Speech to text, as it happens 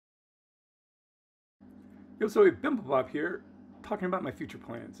Yo, so Bimblebop here, talking about my future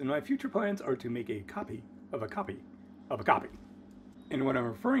plans. And my future plans are to make a copy of a copy of a copy. And what I'm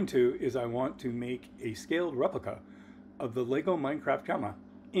referring to is I want to make a scaled replica of the Lego Minecraft Llama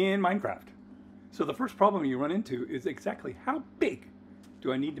in Minecraft. So the first problem you run into is exactly how big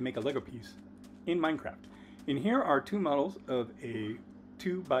do I need to make a Lego piece in Minecraft? And here are two models of a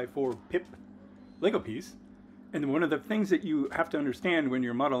 2x4 pip Lego piece. And one of the things that you have to understand when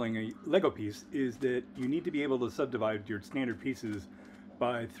you're modeling a Lego piece is that you need to be able to subdivide your standard pieces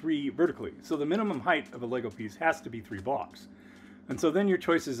by 3 vertically. So the minimum height of a Lego piece has to be 3 blocks. And so then your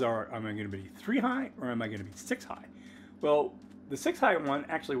choices are, am I going to be 3 high or am I going to be 6 high? Well, the 6 high one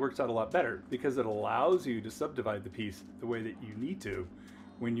actually works out a lot better because it allows you to subdivide the piece the way that you need to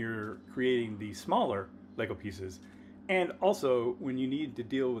when you're creating the smaller Lego pieces. And also when you need to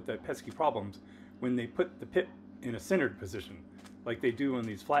deal with that pesky problems when they put the pip in a centered position, like they do on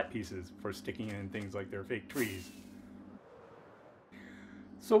these flat pieces for sticking in things like their fake trees.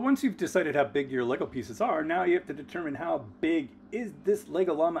 So once you've decided how big your Lego pieces are, now you have to determine how big is this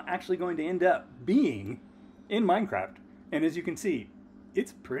Lego llama actually going to end up being in Minecraft. And as you can see,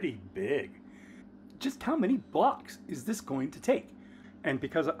 it's pretty big. Just how many blocks is this going to take? And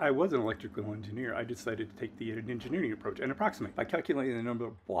because I was an electrical engineer, I decided to take the engineering approach and approximate by calculating the number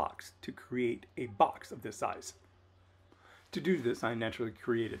of blocks to create a box of this size. To do this, I naturally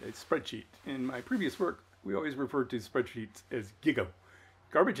created a spreadsheet. In my previous work, we always referred to spreadsheets as GIGO.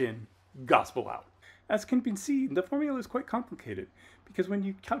 Garbage in, gospel out. As can be seen, the formula is quite complicated because when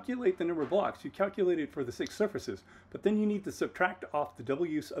you calculate the number of blocks, you calculate it for the 6 surfaces, but then you need to subtract off the double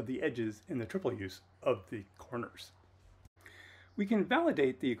use of the edges and the triple use of the corners. We can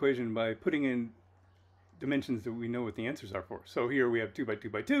validate the equation by putting in dimensions that we know what the answers are for. So here we have 2 by 2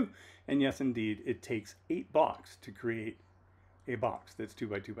 by 2, and yes, indeed, it takes 8 blocks to create a box that's 2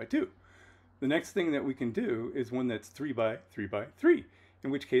 by 2 by 2. The next thing that we can do is one that's 3 by 3 by 3,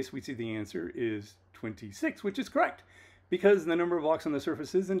 in which case we see the answer is 26, which is correct, because the number of blocks on the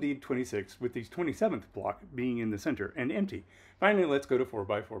surface is indeed 26, with the 27th block being in the center and empty. Finally, let's go to 4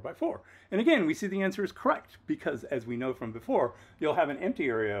 by 4 by 4. And again, we see the answer is correct, because as we know from before, you'll have an empty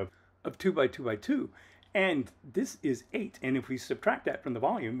area of 2 by 2 by 2, and this is 8. And if we subtract that from the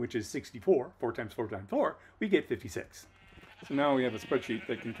volume, which is 64, 4 times 4 times 4, we get 56. So now we have a spreadsheet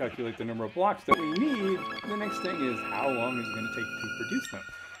that can calculate the number of blocks that we need. The next thing is how long is it going to take to produce them.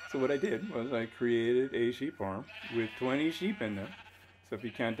 So what I did was I created a sheep farm with 20 sheep in there. So if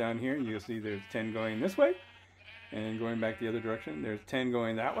you count down here, you'll see there's 10 going this way. And going back the other direction, there's 10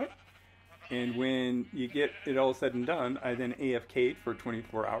 going that way. And when you get it all said and done, I then AFK'd for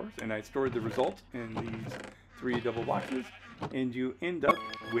 24 hours. And I stored the result in these 3 double boxes. And you end up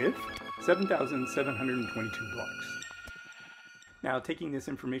with 7,722 blocks. Now, taking this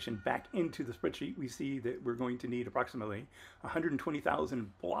information back into the spreadsheet, we see that we're going to need approximately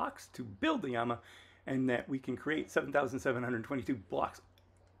 120,000 blocks to build the Llama, and that we can create 7,722 blocks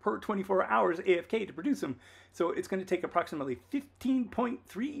per 24 hours AFK to produce them. So it's going to take approximately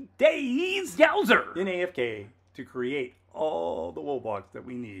 15.3 days, yowzer, in AFK to create all the wool blocks that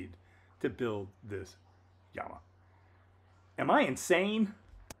we need to build this Llama. Am I insane?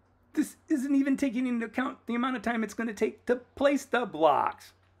 This isn't even taking into account the amount of time it's going to take to place the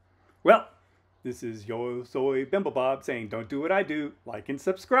blocks. Well, this is Yo Soy Bimblebob saying don't do what I do, like and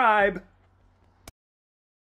subscribe.